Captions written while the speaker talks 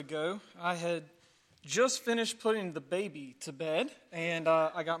Ago, I had just finished putting the baby to bed, and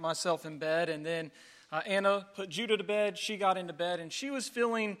I got myself in bed, and then Anna put Judah to bed. She got into bed, and she was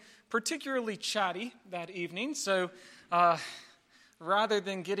feeling particularly chatty that evening, so rather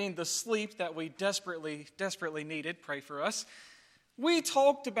than getting the sleep that we desperately needed, pray for us, we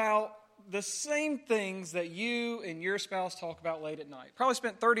talked about the same things that you and your spouse talk about late at night. Probably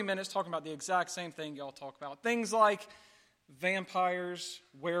spent 30 minutes talking about the exact same thing y'all talk about. Things like vampires,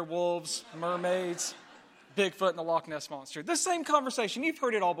 werewolves, mermaids, Bigfoot, and the Loch Ness Monster. The same conversation. You've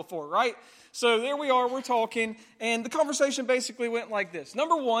heard it all before, right? So there we are, we're talking, and the conversation basically went like this.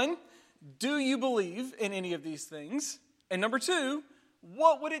 Number one, do you believe in any of these things? And number two,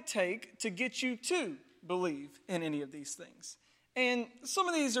 what would it take to get you to believe in any of these things? And some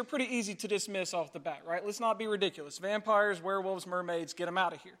of these are pretty easy to dismiss off the bat, right? Let's not be ridiculous. Vampires, werewolves, mermaids, get them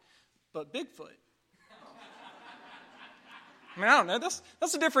out of here. But Bigfoot. I mean, I don't know.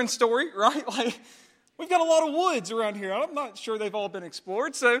 That's a different story, right? Like, we've got a lot of woods around here. I'm not sure they've all been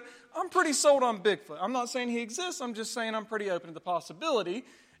explored, so I'm pretty sold on Bigfoot. I'm not saying he exists. I'm just saying I'm pretty open to the possibility.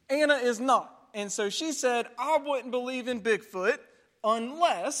 Anna is not. And so she said, I wouldn't believe in Bigfoot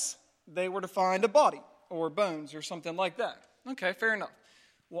unless they were to find a body or bones or something like that. Okay, fair enough.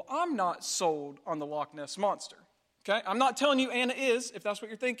 Well, I'm not sold on the Loch Ness Monster. Okay, I'm not telling you Anna is, if that's what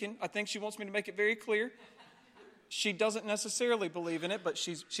you're thinking. I think she wants me to make it very clear. She doesn't necessarily believe in it, but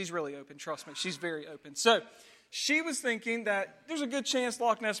she's really open. Trust me, she's very open. So she was thinking that there's a good chance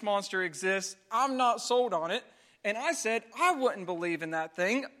Loch Ness Monster exists. I'm not sold on it. And I said I wouldn't believe in that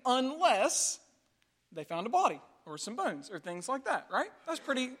thing unless they found a body or some bones or things like that, right? That's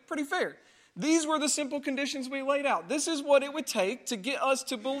pretty fair. These were the simple conditions we laid out. This is what it would take to get us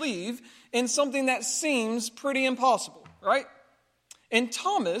to believe in something that seems pretty impossible, right? And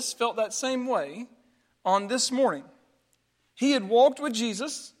Thomas felt that same way on this morning. He had walked with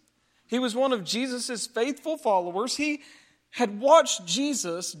Jesus. He was one of Jesus' faithful followers. He had watched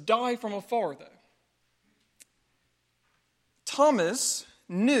Jesus die from afar, though. Thomas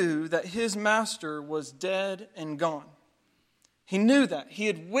knew that his master was dead and gone. He knew that. He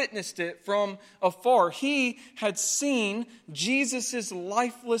had witnessed it from afar. He had seen Jesus'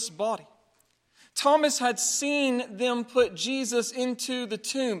 lifeless body. Thomas had seen them put Jesus into the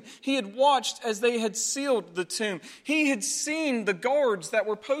tomb. He had watched as they had sealed the tomb. He had seen the guards that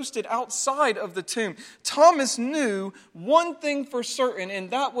were posted outside of the tomb. Thomas knew one thing for certain,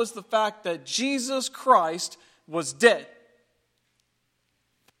 and that was the fact that Jesus Christ was dead.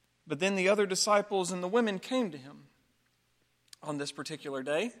 But then the other disciples and the women came to him on this particular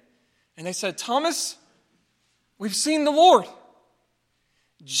day, and they said, Thomas, we've seen the Lord.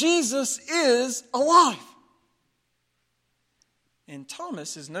 Jesus is alive. And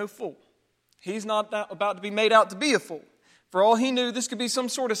Thomas is no fool. He's not about to be made out to be a fool. For all he knew, this could be some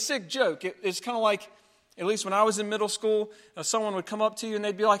sort of sick joke. It's kind of like, at least when I was in middle school, someone would come up to you and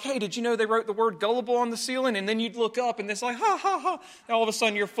they'd be like, hey, did you know they wrote the word gullible on the ceiling? And then you'd look up and it's like, ha, ha, ha. And all of a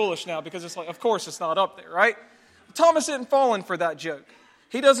sudden you're foolish now because it's like, of course it's not up there, right? Thomas isn't falling for that joke.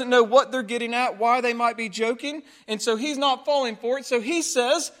 He doesn't know what they're getting at, why they might be joking, and so he's not falling for it. So he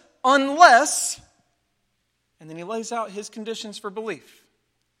says, unless, and then he lays out his conditions for belief.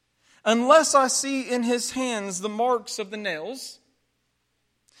 Unless I see in his hands the marks of the nails,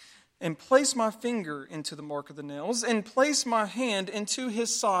 and place my finger into the mark of the nails, and place my hand into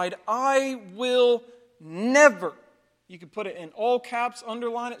his side, I will never, you can put it in all caps,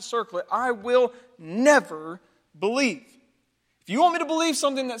 underline it, circle it, I will never believe. If you want me to believe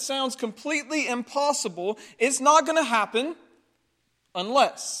something that sounds completely impossible, it's not going to happen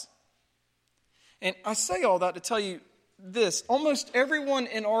unless. And I say all that to tell you this. Almost everyone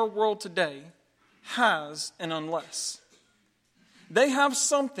in our world today has an unless. They have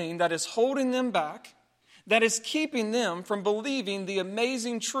something that is holding them back, that is keeping them from believing the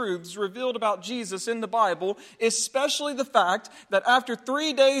amazing truths revealed about Jesus in the Bible, especially the fact that after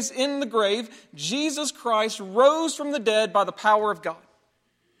 3 days in the grave, Jesus Christ rose from the dead by the power of God.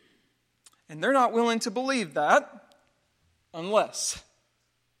 And they're not willing to believe that unless.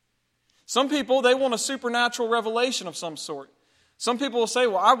 Some people, they want a supernatural revelation of some sort. Some people will say,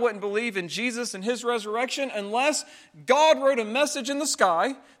 well, I wouldn't believe in Jesus and his resurrection unless God wrote a message in the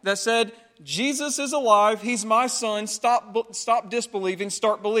sky that said, Jesus is alive, he's my son, stop disbelieving,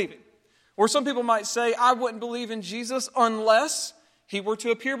 start believing. Or some people might say, I wouldn't believe in Jesus unless he were to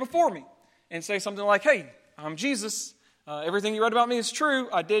appear before me and say something like, hey, I'm Jesus, everything you read about me is true,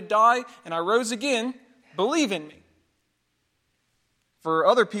 I did die and I rose again, believe in me. For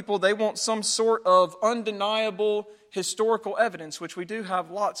other people, they want some sort of undeniable historical evidence, which we do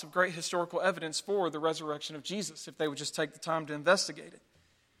have lots of great historical evidence for the resurrection of Jesus, if they would just take the time to investigate it.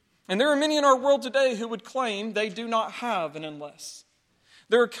 And there are many in our world today who would claim they do not have an unless.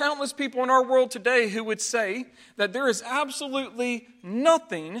 There are countless people in our world today who would say that there is absolutely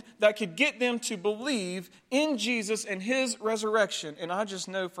nothing that could get them to believe in Jesus and His resurrection. And I just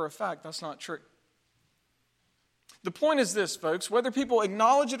know for a fact that's not true. The point is this, folks. Whether people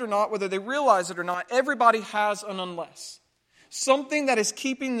acknowledge it or not, whether they realize it or not, everybody has an unless. Something that is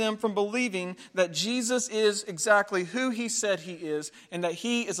keeping them from believing that Jesus is exactly who He said He is and that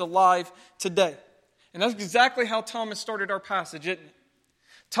He is alive today. And that's exactly how Thomas started our passage, isn't it?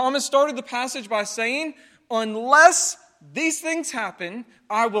 Thomas started the passage by saying, unless these things happen,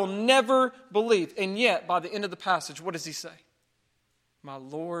 I will never believe. And yet, by the end of the passage, what does he say? My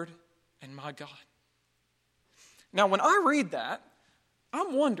Lord and my God. Now, when I read that,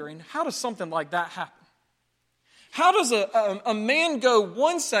 I'm wondering, how does something like that happen? How does a man go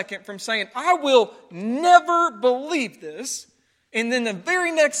 1 second from saying, I will never believe this, and then the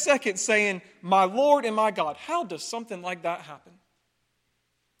very next second saying, my Lord and my God? How does something like that happen?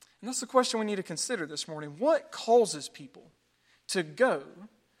 And that's the question we need to consider this morning. What causes people to go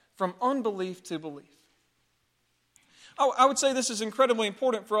from unbelief to belief? I would say this is incredibly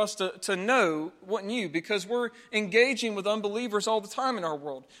important for us to know, wouldn't you? Because we're engaging with unbelievers all the time in our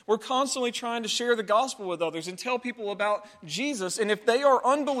world. We're constantly trying to share the gospel with others and tell people about Jesus. And if they are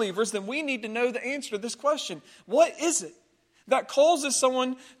unbelievers, then we need to know the answer to this question. What is it that causes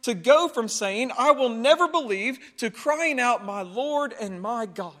someone to go from saying, I will never believe, to crying out, my Lord and my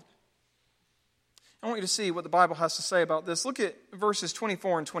God? I want you to see what the Bible has to say about this. Look at verses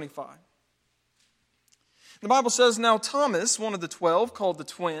 24 and 25. The Bible says, now Thomas, one of the 12, called the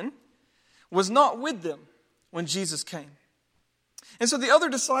twin, was not with them when Jesus came. And so the other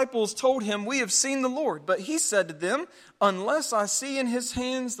disciples told him, we have seen the Lord. But he said to them, unless I see in His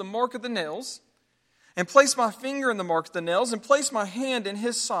hands the mark of the nails, and place my finger in the mark of the nails, and place my hand in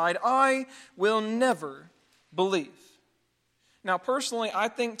His side, I will never believe. Now, personally, I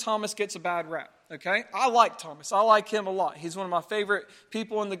think Thomas gets a bad rap. Okay, I like Thomas. I like him a lot. He's one of my favorite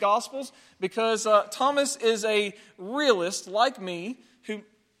people in the Gospels because Thomas is a realist like me who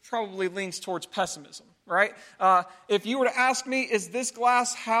probably leans towards pessimism, right? If you were to ask me, is this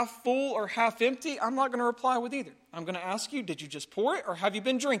glass half full or half empty? I'm not going to reply with either. I'm going to ask you, did you just pour it or have you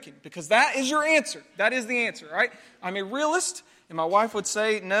been drinking? Because that is your answer. That is the answer, right? I'm a realist, and my wife would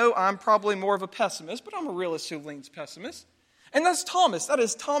say, no, I'm probably more of a pessimist, but I'm a realist who leans pessimist. And that's Thomas. That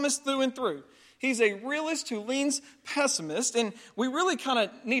is Thomas through and through. He's a realist who leans pessimist, and we really kind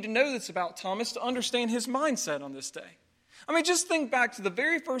of need to know this about Thomas to understand his mindset on this day. I mean, just think back to the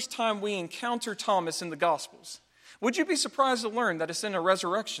very first time we encounter Thomas in the Gospels. Would you be surprised to learn that it's in a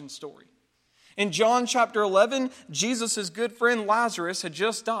resurrection story? In John chapter 11, Jesus' good friend Lazarus had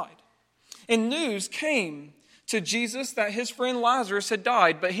just died. And news came to Jesus that his friend Lazarus had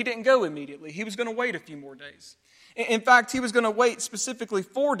died, but he didn't go immediately. He was going to wait a few more days. In fact, he was going to wait specifically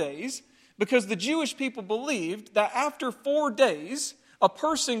 4 days, because the Jewish people believed that after 4 days, a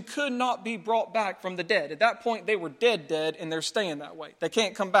person could not be brought back from the dead. At that point, they were dead, and they're staying that way. They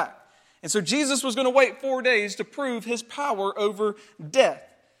can't come back. And so Jesus was going to wait 4 days to prove His power over death.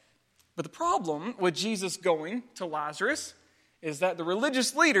 But the problem with Jesus going to Lazarus is that the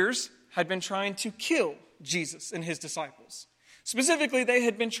religious leaders had been trying to kill Jesus and His disciples. Specifically, they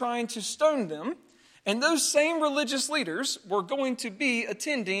had been trying to stone them. And those same religious leaders were going to be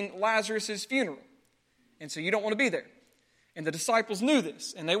attending Lazarus' funeral. And so you don't want to be there. And the disciples knew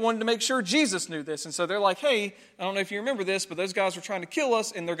this, and they wanted to make sure Jesus knew this. And so they're like, hey, I don't know if you remember this, but those guys were trying to kill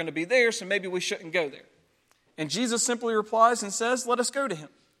us, and they're going to be there, so maybe we shouldn't go there. And Jesus simply replies and says, let us go to Him.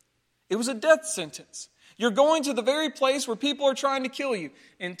 It was a death sentence. You're going to the very place where people are trying to kill you.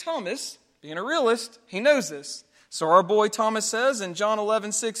 And Thomas, being a realist, he knows this. So our boy Thomas says in John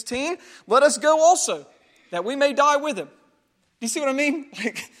 11:16, let us go also, that we may die with Him. Do you see what I mean?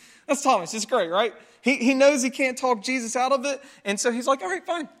 That's Thomas. It's great, right? He knows he can't talk Jesus out of it. And so he's like, all right,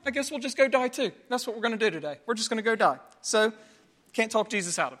 fine. I guess we'll just go die too. That's what we're going to do today. We're just going to go die. So can't talk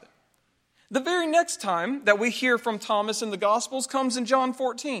Jesus out of it. The very next time that we hear from Thomas in the Gospels comes in John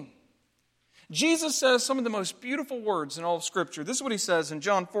 14. Jesus says some of the most beautiful words in all of Scripture. This is what He says in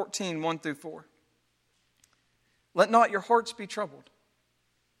John 14, 1-4. Let not your hearts be troubled.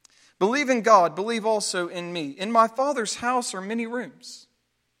 Believe in God, believe also in me. In my Father's house are many rooms.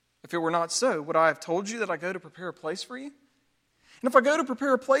 If it were not so, would I have told you that I go to prepare a place for you? And if I go to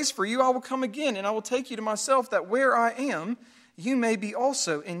prepare a place for you, I will come again, and I will take you to myself, that where I am, you may be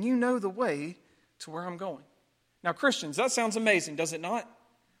also, and you know the way to where I'm going. Now, Christians, that sounds amazing, does it not?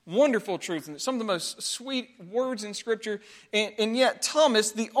 Wonderful truth, and some of the most sweet words in Scripture. And yet,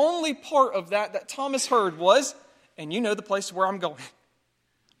 Thomas, the only part of that Thomas heard was, and you know the place where I'm going.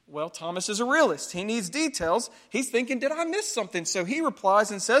 Well, Thomas is a realist. He needs details. He's thinking, did I miss something? So he replies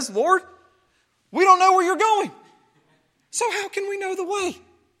and says, Lord, we don't know where you're going. So how can we know the way?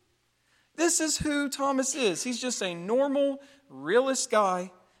 This is who Thomas is. He's just a normal, realist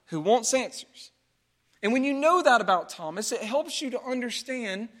guy who wants answers. And when you know that about Thomas, it helps you to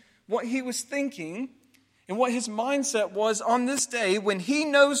understand what he was thinking and what his mindset was on this day when he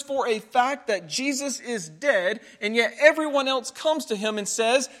knows for a fact that Jesus is dead, and yet everyone else comes to him and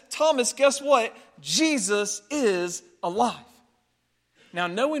says, Thomas, guess what? Jesus is alive. Now,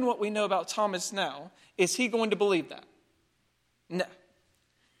 knowing what we know about Thomas now, is he going to believe that? No.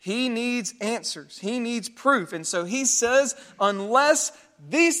 He needs answers. He needs proof. And so he says, unless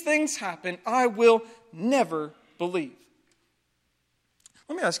these things happen, I will never believe.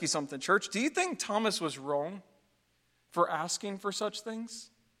 Let me ask you something, church. Do you think Thomas was wrong for asking for such things?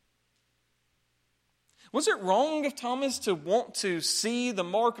 Was it wrong of Thomas to want to see the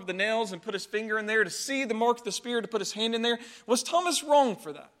mark of the nails and put his finger in there, to see the mark of the spear, to put his hand in there? Was Thomas wrong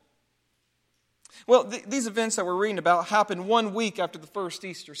for that? Well, these events that we're reading about happened 1 week after the first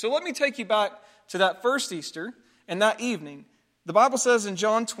Easter. So let me take you back to that first Easter and that evening. The Bible says in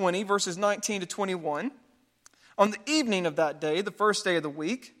John 20, verses 19 to 21, on the evening of that day, the first day of the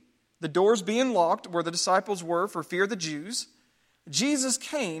week, the doors being locked where the disciples were for fear of the Jews, Jesus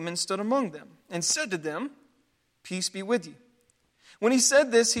came and stood among them and said to them, peace be with you. When he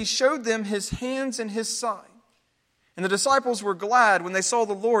said this, he showed them his hands and his side. And the disciples were glad when they saw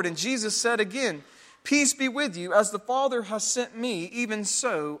the Lord. And Jesus said again, peace be with you. As the Father has sent me, even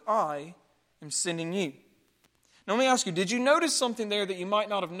so I am sending you. Now let me ask you, did you notice something there that you might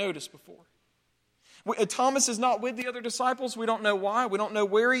not have noticed before? Thomas is not with the other disciples. We don't know why. We don't know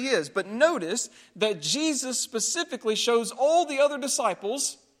where he is. But notice that Jesus specifically shows all the other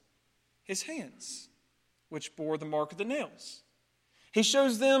disciples his hands, which bore the mark of the nails. He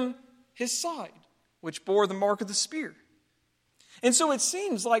shows them his side, which bore the mark of the spear. And so it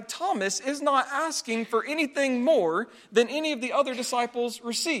seems like Thomas is not asking for anything more than any of the other disciples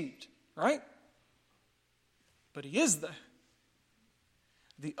received, right? But he is though.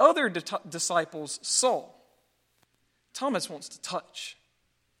 The other disciples saw. Thomas wants to touch.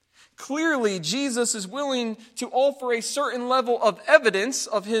 Clearly, Jesus is willing to offer a certain level of evidence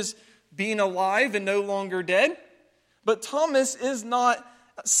of his being alive and no longer dead. But Thomas is not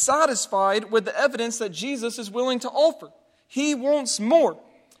satisfied with the evidence that Jesus is willing to offer. He wants more,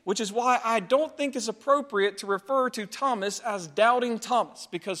 which is why I don't think it's appropriate to refer to Thomas as doubting Thomas.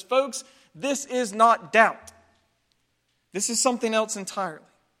 Because, folks, this is not doubt. This is something else entirely.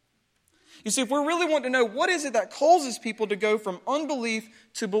 You see, if we really want to know what is it that causes people to go from unbelief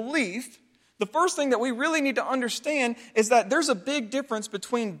to belief, the first thing that we really need to understand is that there's a big difference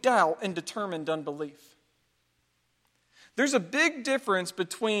between doubt and determined unbelief. There's a big difference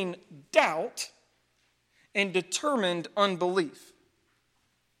between doubt and determined unbelief.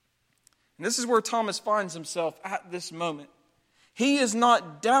 And this is where Thomas finds himself at this moment. He is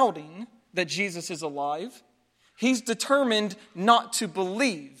not doubting that Jesus is alive. He's determined not to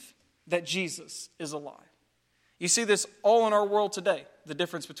believe that Jesus is alive. You see this all in our world today, the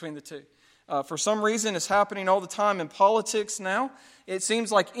difference between the two. For some reason, it's happening all the time in politics now. It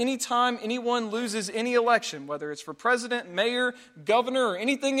seems like anytime anyone loses any election, whether it's for president, mayor, governor, or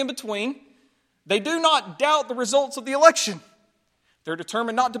anything in between, they do not doubt the results of the election. They're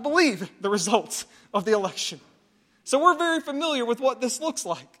determined not to believe the results of the election. So we're very familiar with what this looks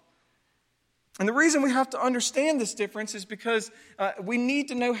like. And the reason we have to understand this difference is because we need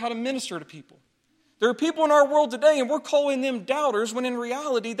to know how to minister to people. There are people in our world today, and we're calling them doubters, when in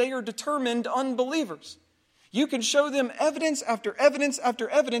reality they are determined unbelievers. You can show them evidence after evidence after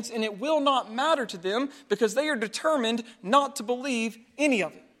evidence, and it will not matter to them because they are determined not to believe any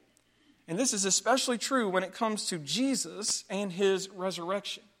of it. And this is especially true when it comes to Jesus and his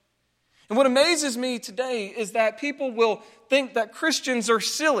resurrection. And what amazes me today is that people will think that Christians are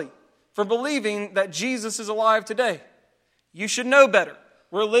silly for believing that Jesus is alive today. You should know better.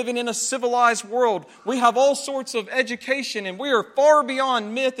 We're living in a civilized world. We have all sorts of education, and we are far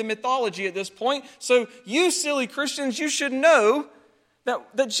beyond myth and mythology at this point. So you silly Christians, you should know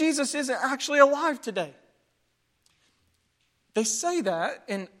that Jesus isn't actually alive today. They say that,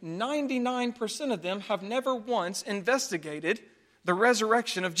 and 99% of them have never once investigated the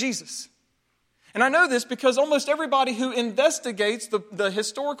resurrection of Jesus. And I know this because almost everybody who investigates the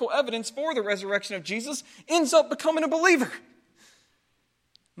historical evidence for the resurrection of Jesus ends up becoming a believer.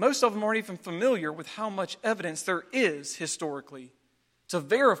 Most of them aren't even familiar with how much evidence there is historically to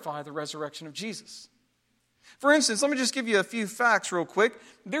verify the resurrection of Jesus. For instance, let me just give you a few facts real quick.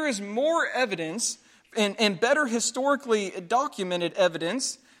 There is more evidence and better historically documented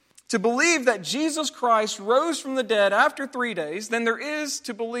evidence to believe that Jesus Christ rose from the dead after 3 days than there is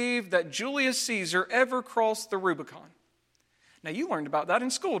to believe that Julius Caesar ever crossed the Rubicon. Now, you learned about that in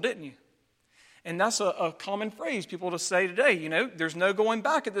school, didn't you? And that's a common phrase people just say today. There's no going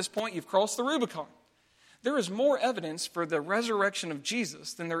back at this point. You've crossed the Rubicon. There is more evidence for the resurrection of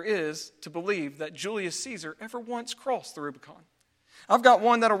Jesus than there is to believe that Julius Caesar ever once crossed the Rubicon. I've got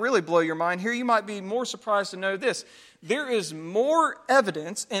one that'll really blow your mind here. You might be more surprised to know this. There is more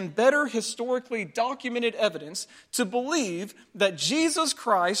evidence and better historically documented evidence to believe that Jesus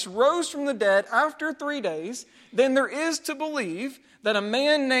Christ rose from the dead after 3 days than there is to believe that a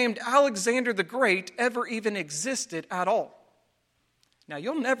man named Alexander the Great ever even existed at all. Now,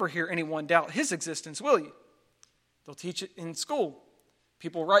 you'll never hear anyone doubt his existence, will you? They'll teach it in school.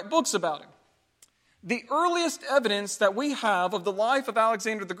 People write books about him. The earliest evidence that we have of the life of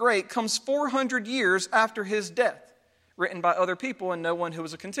Alexander the Great comes 400 years after his death, written by other people and no one who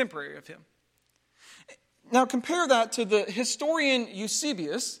was a contemporary of him. Now compare that to the historian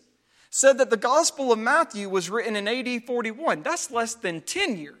Eusebius said that the Gospel of Matthew was written in AD 41. That's less than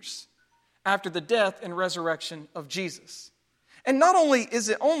 10 years after the death and resurrection of Jesus. And not only is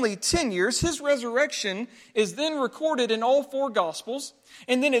it only 10 years, his resurrection is then recorded in all 4 Gospels,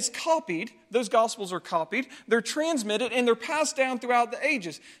 and then it's copied. Those Gospels are copied, they're transmitted, and they're passed down throughout the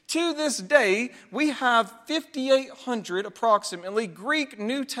ages. To this day, we have 5,800 approximately Greek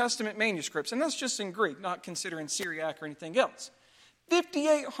New Testament manuscripts, and that's just in Greek, not considering Syriac or anything else.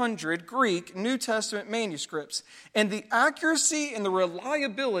 5,800 Greek New Testament manuscripts, and the accuracy and the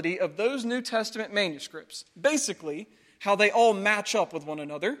reliability of those New Testament manuscripts, basically how they all match up with one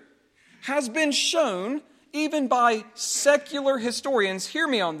another, has been shown even by secular historians. Hear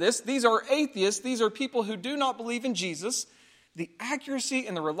me on this. These are atheists. These are people who do not believe in Jesus. The accuracy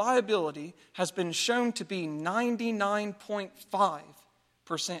and the reliability has been shown to be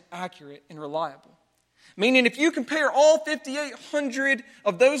 99.5% accurate and reliable. Meaning if you compare all 5,800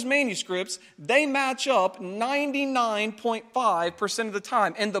 of those manuscripts, they match up 99.5% of the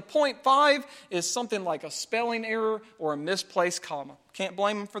time. And the 0.5 is something like a spelling error or a misplaced comma. Can't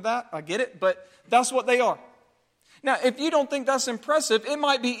blame them for that. I get it. But that's what they are. Now, if you don't think that's impressive, it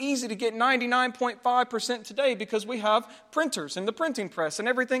might be easy to get 99.5% today because we have printers and the printing press and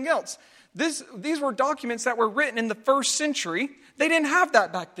everything else. These were documents that were written in the 1st century. They didn't have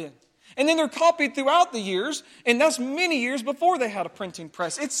that back then. And then they're copied throughout the years, and that's many years before they had a printing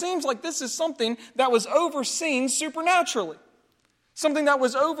press. It seems like this is something that was overseen supernaturally. Something that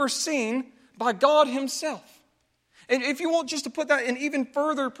was overseen by God himself. And if you want just to put that in even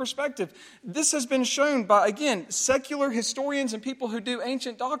further perspective, this has been shown by, again, secular historians and people who do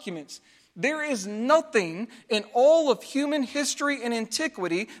ancient documents. There is nothing in all of human history and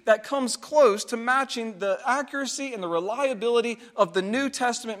antiquity that comes close to matching the accuracy and the reliability of the New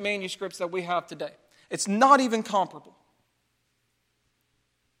Testament manuscripts that we have today. It's not even comparable.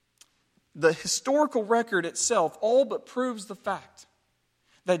 The historical record itself all but proves the fact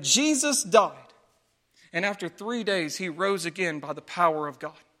that Jesus died, and after 3 days he rose again by the power of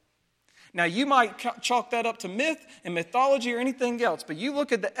God. Now, you might chalk that up to myth and mythology or anything else, but you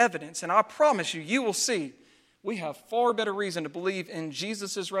look at the evidence, and I promise you, you will see we have far better reason to believe in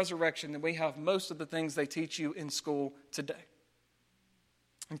Jesus' resurrection than we have most of the things they teach you in school today.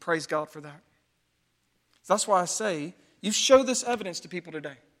 And praise God for that. That's why I say, you show this evidence to people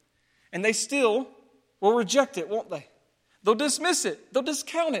today, and they still will reject it, won't they? They'll dismiss it. They'll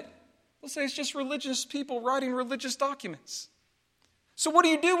discount it. They'll say it's just religious people writing religious documents. So what do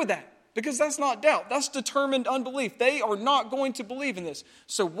you do with that? Because that's not doubt. That's determined unbelief. They are not going to believe in this.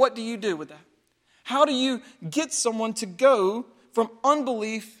 So what do you do with that? How do you get someone to go from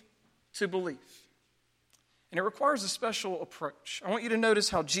unbelief to belief? And it requires a special approach. I want you to notice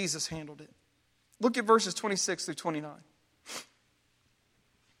how Jesus handled it. Look at verses 26 through 29.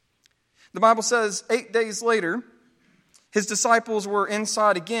 The Bible says, 8 days later, his disciples were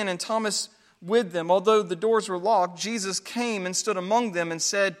inside again, and Thomas with them. Although the doors were locked, Jesus came and stood among them and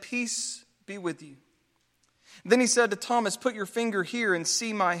said, "Peace be with you." Then he said to Thomas, "Put your finger here and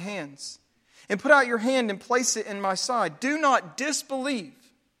see my hands, and put out your hand and place it in my side. Do not disbelieve,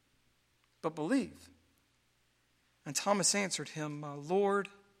 but believe." And Thomas answered him, "My Lord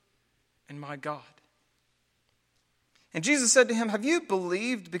and my God." And Jesus said to him, "Have you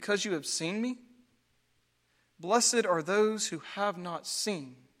believed because you have seen me? Blessed are those who have not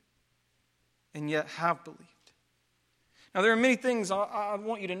seen and yet have believed." Now, there are many things I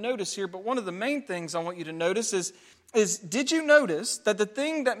want you to notice here, but one of the main things I want you to notice is did you notice that the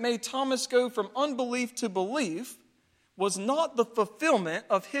thing that made Thomas go from unbelief to belief was not the fulfillment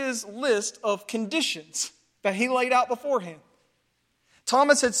of his list of conditions that he laid out beforehand?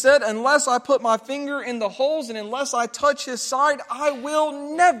 Thomas had said, unless I put my finger in the holes and unless I touch his side, I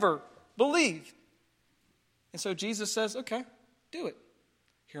will never believe. And so Jesus says, okay, do it.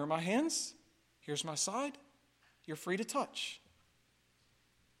 Here are my hands. Here's my side. You're free to touch.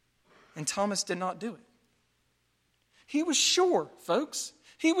 And Thomas did not do it. He was sure, folks.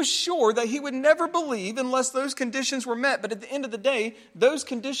 He was sure that he would never believe unless those conditions were met. But at the end of the day, those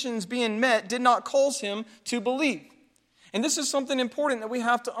conditions being met did not cause him to believe. And this is something important that we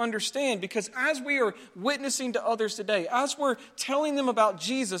have to understand, because as we are witnessing to others today, as we're telling them about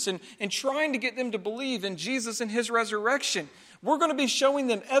Jesus and trying to get them to believe in Jesus and his resurrection, we're going to be showing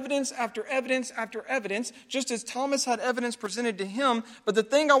them evidence after evidence after evidence, just as Thomas had evidence presented to him. But the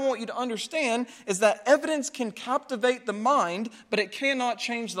thing I want you to understand is that evidence can captivate the mind, but it cannot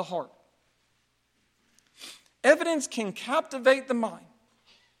change the heart. Evidence can captivate the mind,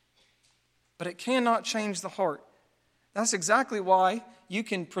 but it cannot change the heart. That's exactly why you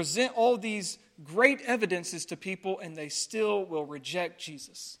can present all these great evidences to people and they still will reject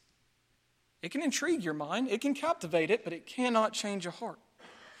Jesus. It can intrigue your mind, it can captivate it, but it cannot change your heart.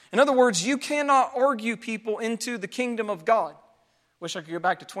 In other words, you cannot argue people into the kingdom of God. Wish I could go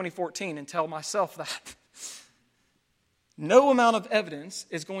back to 2014 and tell myself that. No amount of evidence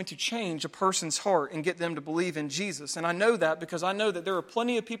is going to change a person's heart and get them to believe in Jesus. And I know that because I know that there are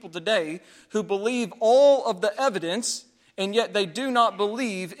plenty of people today who believe all of the evidence, and yet they do not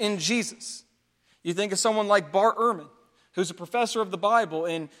believe in Jesus. You think of someone like Bart Ehrman, who's a professor of the Bible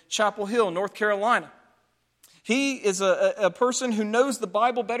in Chapel Hill, North Carolina. He is a person who knows the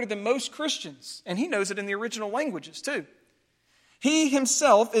Bible better than most Christians, and he knows it in the original languages too. He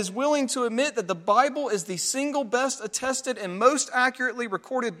himself is willing to admit that the Bible is the single best attested and most accurately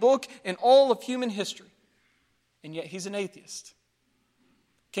recorded book in all of human history. And yet he's an atheist.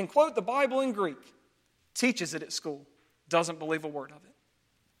 Can quote the Bible in Greek, teaches it at school, doesn't believe a word of it.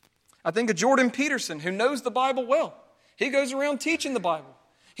 I think of Jordan Peterson, who knows the Bible well. He goes around teaching the Bible.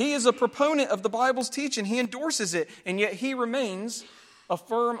 He is a proponent of the Bible's teaching. He endorses it, and yet he remains a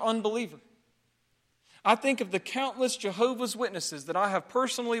firm unbeliever. I think of the countless Jehovah's Witnesses that I have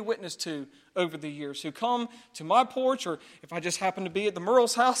personally witnessed to over the years who come to my porch, or if I just happen to be at the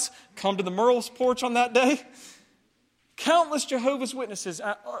Merle's house, come to the Merle's porch on that day. Countless Jehovah's Witnesses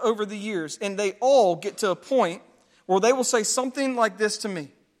over the years, and they all get to a point where they will say something like this to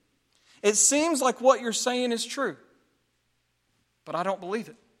me. It seems like what you're saying is true, but I don't believe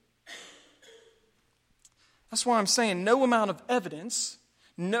it. That's why I'm saying no amount of evidence,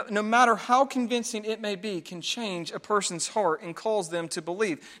 no matter how convincing it may be, can change a person's heart and cause them to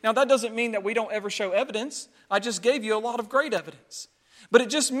believe. Now, that doesn't mean that we don't ever show evidence. I just gave you a lot of great evidence. But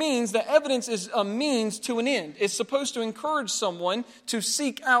it just means that evidence is a means to an end. It's supposed to encourage someone to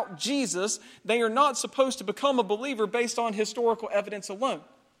seek out Jesus. They are not supposed to become a believer based on historical evidence alone.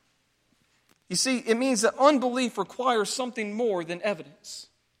 You see, it means that unbelief requires something more than evidence.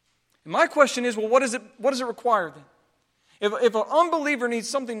 And my question is, well, what does it require then? If an unbeliever needs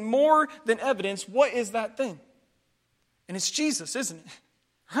something more than evidence, what is that thing? And it's Jesus, isn't it?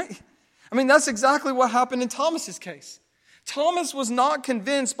 Right? I mean, that's exactly what happened in Thomas's case. Thomas was not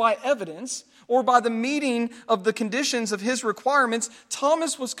convinced by evidence or by the meeting of the conditions of his requirements.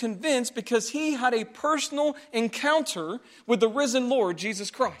 Thomas was convinced because he had a personal encounter with the risen Lord, Jesus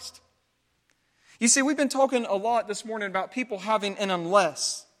Christ. You see, we've been talking a lot this morning about people having an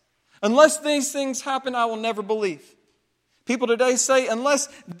unless. Unless these things happen, I will never believe. People today say, unless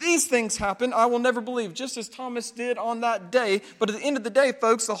these things happen, I will never believe, just as Thomas did on that day. But at the end of the day,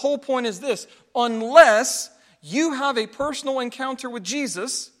 folks, the whole point is this. Unless you have a personal encounter with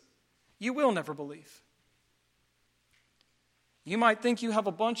Jesus, you will never believe. You might think you have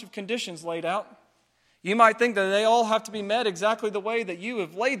a bunch of conditions laid out. You might think that they all have to be met exactly the way that you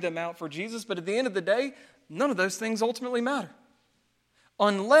have laid them out for Jesus. But at the end of the day, none of those things ultimately matter.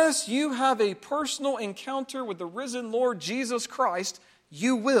 Unless you have a personal encounter with the risen Lord Jesus Christ,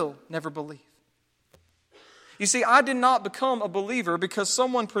 you will never believe. You see, I did not become a believer because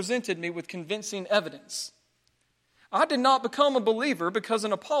someone presented me with convincing evidence. I did not become a believer because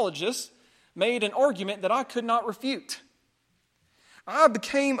an apologist made an argument that I could not refute. I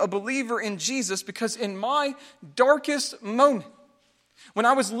became a believer in Jesus because in my darkest moment, when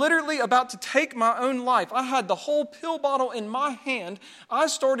I was literally about to take my own life, I had the whole pill bottle in my hand. I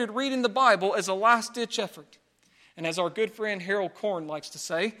started reading the Bible as a last-ditch effort. And as our good friend Harold Korn likes to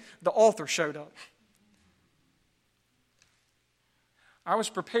say, the author showed up. I was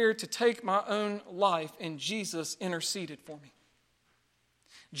prepared to take my own life, and Jesus interceded for me.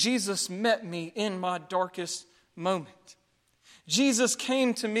 Jesus met me in my darkest moment. Jesus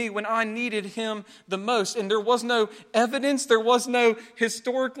came to me when I needed him the most. And there was no evidence. There was no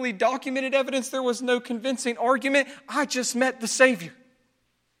historically documented evidence. There was no convincing argument. I just met the Savior.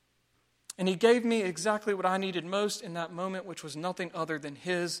 And he gave me exactly what I needed most in that moment, which was nothing other than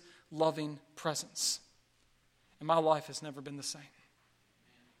his loving presence. And my life has never been the same.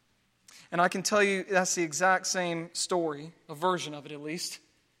 And I can tell you that's the exact same story, a version of it at least,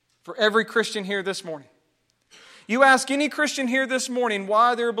 for every Christian here this morning. You ask any Christian here this morning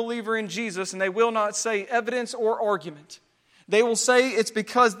why they're a believer in Jesus, and they will not say evidence or argument. They will say it's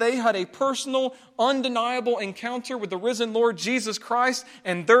because they had a personal, undeniable encounter with the risen Lord Jesus Christ,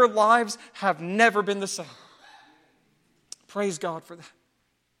 and their lives have never been the same. Praise God for that.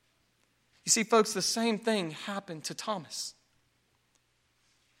 You see, folks, the same thing happened to Thomas.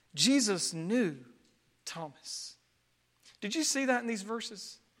 Jesus knew Thomas. Did you see that in these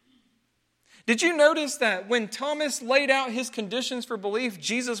verses? Did you notice that when Thomas laid out his conditions for belief,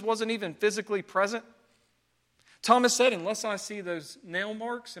 Jesus wasn't even physically present? Thomas said, unless I see those nail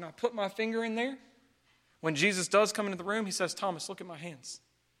marks and I put my finger in there. When Jesus does come into the room, he says, Thomas, look at my hands.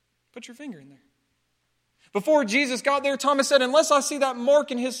 Put your finger in there. Before Jesus got there, Thomas said, unless I see that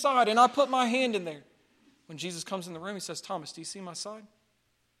mark in his side and I put my hand in there. When Jesus comes in the room, he says, Thomas, do you see my side?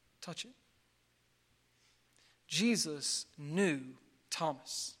 Touch it. Jesus knew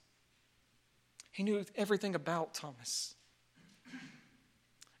Thomas. He knew everything about Thomas.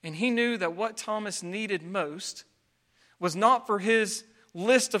 And he knew that what Thomas needed most was not for his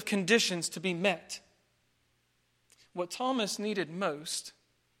list of conditions to be met. What Thomas needed most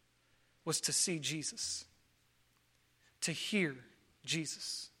was to see Jesus, to hear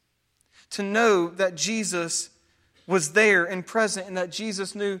Jesus, to know that Jesus was there and present and that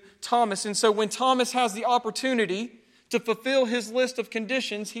Jesus knew Thomas. And so when Thomas has the opportunity to fulfill his list of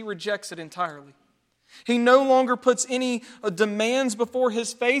conditions, he rejects it entirely. He no longer puts any demands before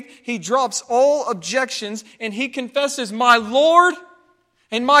his faith. He drops all objections and he confesses, my Lord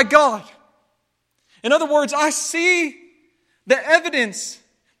and my God. In other words, I see the evidence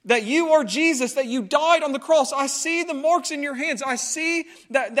that you are Jesus, that you died on the cross. I see the marks in your hands. I see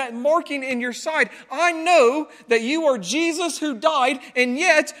that marking in your side. I know that you are Jesus who died, and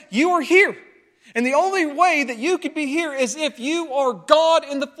yet you are here. And the only way that you could be here is if you are God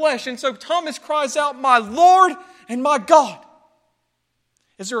in the flesh. And so Thomas cries out, my Lord and my God.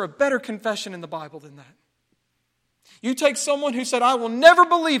 Is there a better confession in the Bible than that? You take someone who said, I will never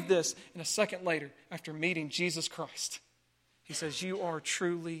believe this, and a second later, after meeting Jesus Christ, he says, you are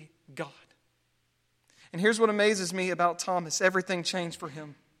truly God. And here's what amazes me about Thomas. Everything changed for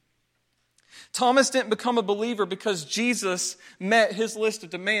him. Thomas didn't become a believer because Jesus met his list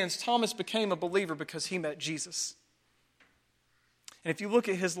of demands. Thomas became a believer because he met Jesus. And if you look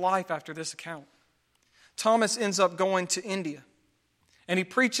at his life after this account, Thomas ends up going to India. And he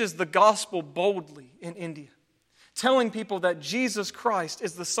preaches the gospel boldly in India, telling people that Jesus Christ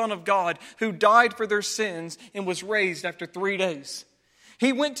is the Son of God who died for their sins and was raised after 3 days.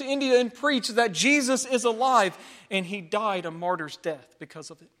 He went to India and preached that Jesus is alive, and he died a martyr's death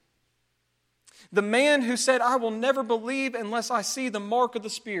because of it. The man who said, I will never believe unless I see the mark of the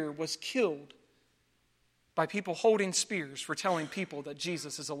spear, was killed by people holding spears for telling people that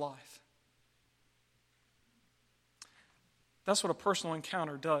Jesus is alive. That's what a personal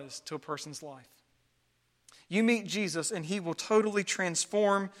encounter does to a person's life. You meet Jesus and he will totally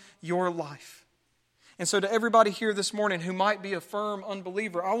transform your life. And so to everybody here this morning who might be a firm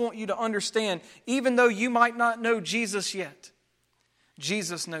unbeliever, I want you to understand, even though you might not know Jesus yet,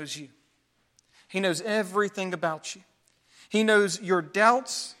 Jesus knows you. He knows everything about you. He knows your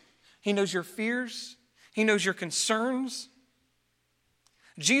doubts. He knows your fears. He knows your concerns.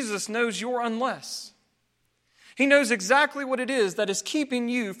 Jesus knows your unless. He knows exactly what it is that is keeping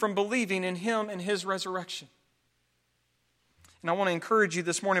you from believing in him and his resurrection. And I want to encourage you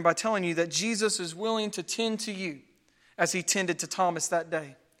this morning by telling you that Jesus is willing to tend to you as he tended to Thomas that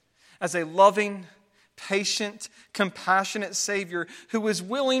day, as a loving, patient, compassionate Savior who is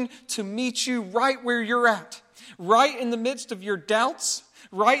willing to meet you right where you're at, right in the midst of your doubts,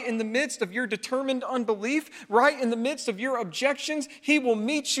 right in the midst of your determined unbelief, right in the midst of your objections. He will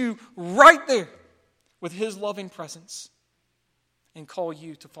meet you right there with his loving presence and call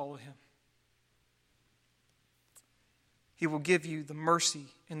you to follow him. He will give you the mercy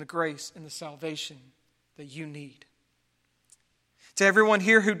and the grace and the salvation that you need. To everyone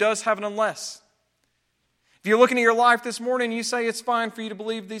here who does have an unless, if you're looking at your life this morning and you say it's fine for you to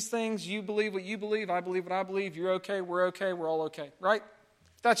believe these things, you believe what you believe, I believe what I believe, you're okay, we're all okay, right?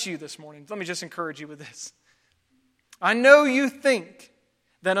 If that's you this morning, let me just encourage you with this. I know you think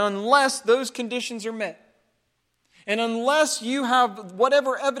that unless those conditions are met, And unless you have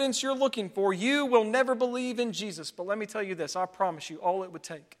whatever evidence you're looking for, you will never believe in Jesus. But let me tell you this, I promise you, all it would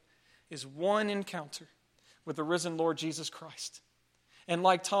take is one encounter with the risen Lord Jesus Christ. And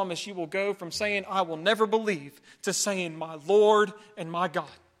like Thomas, you will go from saying, I will never believe, to saying, my Lord and my God.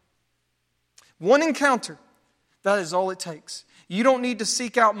 One encounter, that is all it takes. You don't need to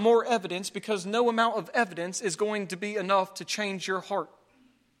seek out more evidence, because no amount of evidence is going to be enough to change your heart.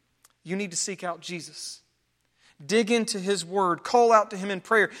 You need to seek out Jesus. Dig into His Word. Call out to Him in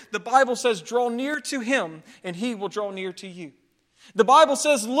prayer. The Bible says, draw near to Him, and He will draw near to you. The Bible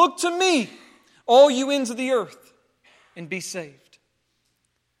says, look to me, all you ends of the earth, and be saved.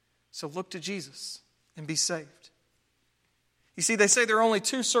 So look to Jesus and be saved. You see, they say there are only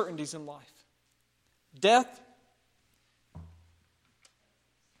two certainties in life. Death.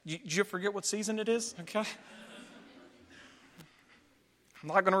 Did you forget what season it is? Okay. I'm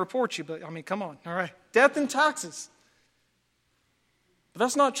not going to report you, but come on. All right. Death and taxes. But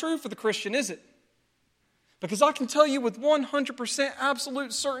that's not true for the Christian, is it? Because I can tell you with 100%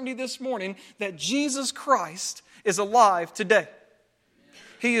 absolute certainty this morning that Jesus Christ is alive today.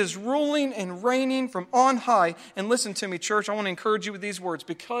 He is ruling and reigning from on high. And listen to me, church, I want to encourage you with these words.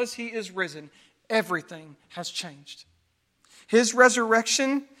 Because He is risen, everything has changed. His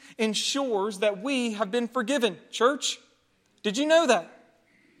resurrection ensures that we have been forgiven. Church, did you know that?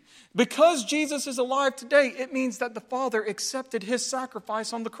 Because Jesus is alive today, it means that the Father accepted His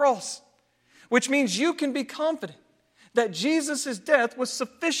sacrifice on the cross. Which means you can be confident that Jesus' death was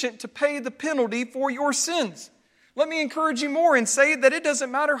sufficient to pay the penalty for your sins. Let me encourage you more and say that it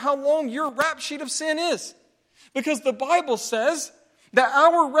doesn't matter how long your rap sheet of sin is. Because the Bible says that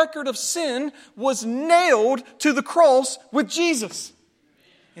our record of sin was nailed to the cross with Jesus.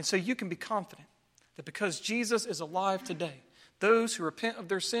 And so you can be confident that because Jesus is alive today, those who repent of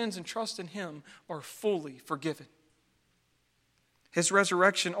their sins and trust in Him are fully forgiven. His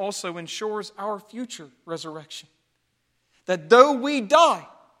resurrection also ensures our future resurrection. That though we die,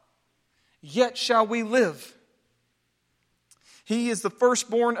 yet shall we live. He is the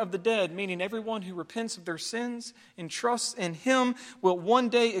firstborn of the dead, meaning everyone who repents of their sins and trusts in Him will one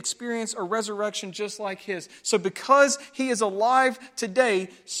day experience a resurrection just like His. So because He is alive today,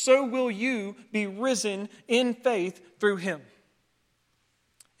 so will you be risen in faith through Him.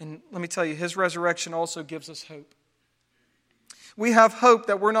 And let me tell you, His resurrection also gives us hope. We have hope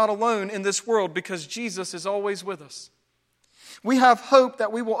that we're not alone in this world because Jesus is always with us. We have hope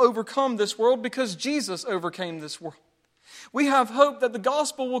that we will overcome this world because Jesus overcame this world. We have hope that the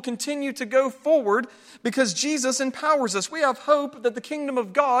gospel will continue to go forward because Jesus empowers us. We have hope that the kingdom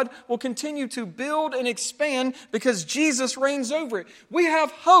of God will continue to build and expand because Jesus reigns over it. We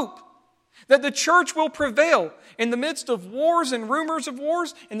have hope that the church will prevail in the midst of wars and rumors of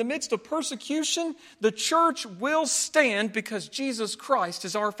wars, in the midst of persecution. The church will stand because Jesus Christ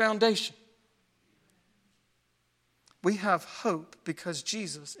is our foundation. We have hope because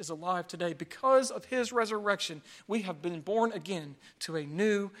Jesus is alive today. Because of His resurrection, we have been born again to a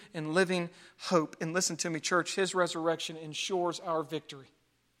new and living hope. And listen to me, church, His resurrection ensures our victory.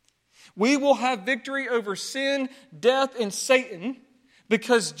 We will have victory over sin, death, and Satan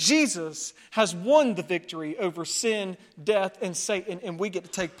because Jesus has won the victory over sin, death, and Satan, and we get to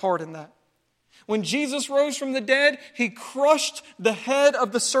take part in that. When Jesus rose from the dead, He crushed the head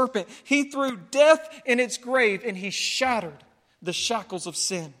of the serpent. He threw death in its grave, and He shattered the shackles of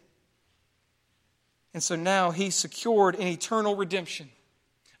sin. And so now He secured an eternal redemption,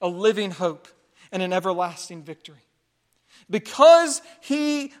 a living hope, and an everlasting victory. Because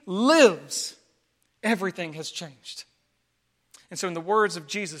He lives, everything has changed. And so in the words of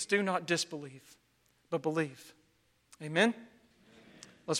Jesus, do not disbelieve, but believe. Amen?